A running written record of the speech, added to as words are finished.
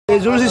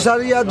जुलसी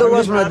सारी याद दो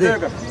बस में दे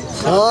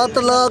 7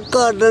 लाख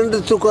का दंड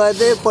चुकाए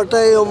दे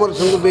पटे उमर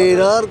सिंह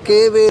बेरार के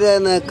बेरा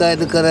न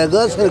कैद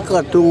करेगा सिर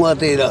काटूंगा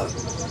तेरा।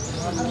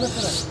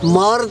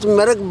 मार्च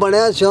मेरक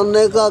बनया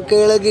सोने का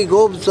केले की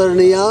गोप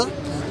चरणिया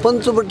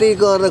पंचवटी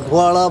का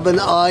रखवाड़ा बिन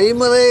आई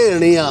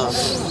मरेणिया।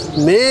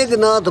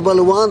 मेघनाथ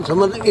बलवान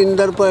समझ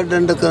इंदर पर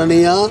दंड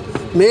करनिया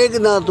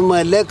मेघनाथ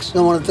में लेख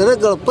समझ तेरे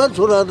गल पर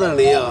छुरा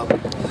धरनिया।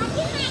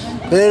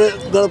 फिर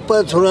गल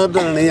पर छुरा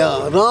धरनिया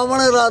रावण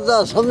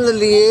राजा समझ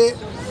लिए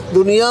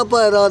दुनिया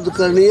पर राज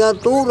करनिया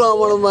तू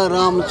रावण में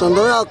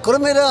रामचंद्र आखिर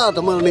मेरे हाथ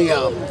मरनिया।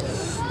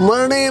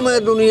 मरने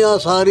में दुनिया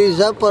सारी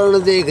सा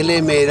पर्ण देख ले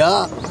मेरा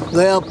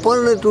गया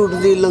पर्ण टूट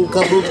दी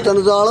लंका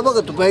भुगतन जाल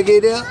भगत पै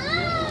गिरा।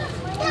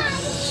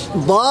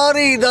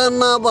 बारी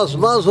दाना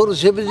भस्मासुर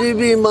शिव जी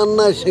भी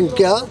मानना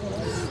संख्या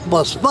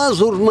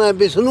भस्मासुर में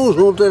विष्णु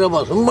सू तेरा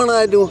भस्म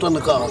बनाए दूं तन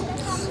का।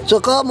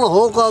 चका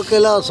महो का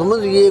किला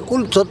समझिए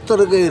कुल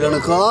 70 के रण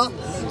का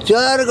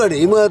 4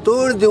 घड़ी में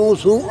तोड़ दूं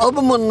सू अब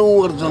मनु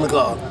अर्जुन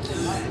का।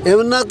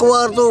 एवं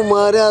कुवार तो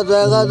मारा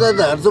जाएगा जय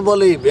धरत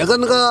बलि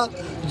बेगन का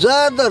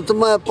जय धरत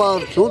में पार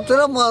सू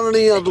तेरा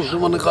मारनिया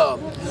दुश्मन का।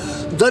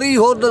 दरी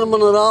हो दर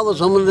मन राव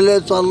समझ ले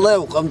चल रहे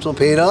हुक्म से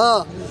फेरा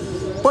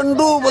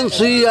पंडू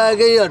बंसी आ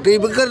गई हटी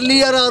भी कर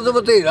लिया राज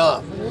बतेरा।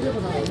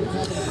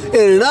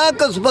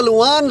 हिरणाकश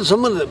बलवान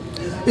समझ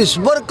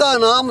ईश्वर का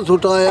नाम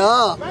छुटाया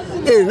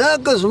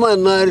हिरणाकश में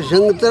नार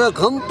संग तेरा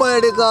खम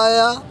पैड़ का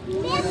आया।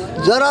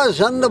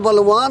 जरासंध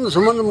बलवान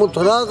समझ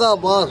मथुरा का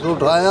बास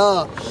उठाया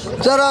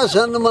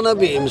जरासंध मन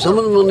भीम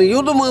समझ मन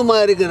युद्ध में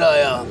मार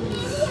गिराया।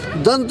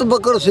 दंत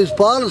बकर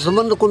शिषपाल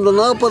समझ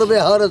कुंडना पर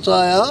बिहार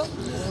चाया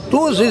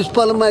तू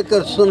शिषपाल में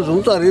कृष्ण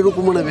सुतारी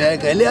रुकमण ब्याह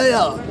कह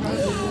लिया।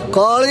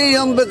 काली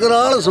हम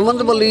बिकराल समझ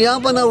बलिया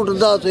बना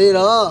उठदा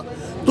तेरा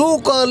तू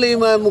काली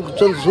मैं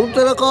मुक्तन सू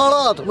तेरा काला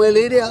हाथ में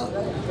ले रहा।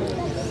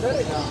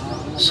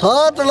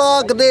 7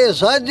 लाख दे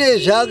साजे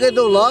शागे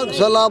 2 लाख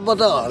सलाह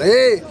बधाड़े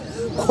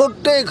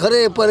खोटे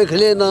खरे पर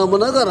खिले नाम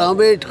न घरा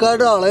बैठ कर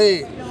डाले।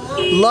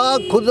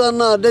 लाख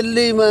खुजाना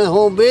दिल्ली में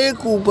हो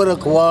बेकूफ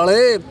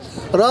रखवाड़े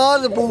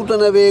राजपूत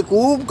ने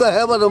बेकूफ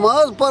कहे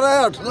बदमाश पर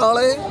है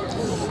हटसाले।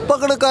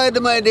 पकड़ कैद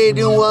में दे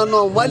दूंगा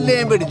 9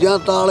 मल्ले बिट जा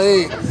ताले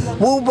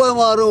मुँह पे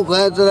मारू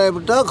खैच रहे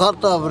बेटा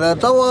खाता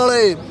रहता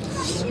वाले।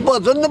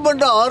 भजन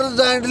भंडार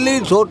जैंडली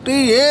छोटी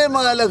ये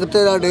मालक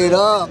तेरा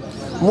डेरा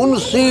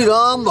मुंशी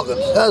राम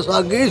भगत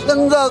सागी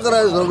संजा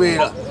करे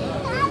सवेरा।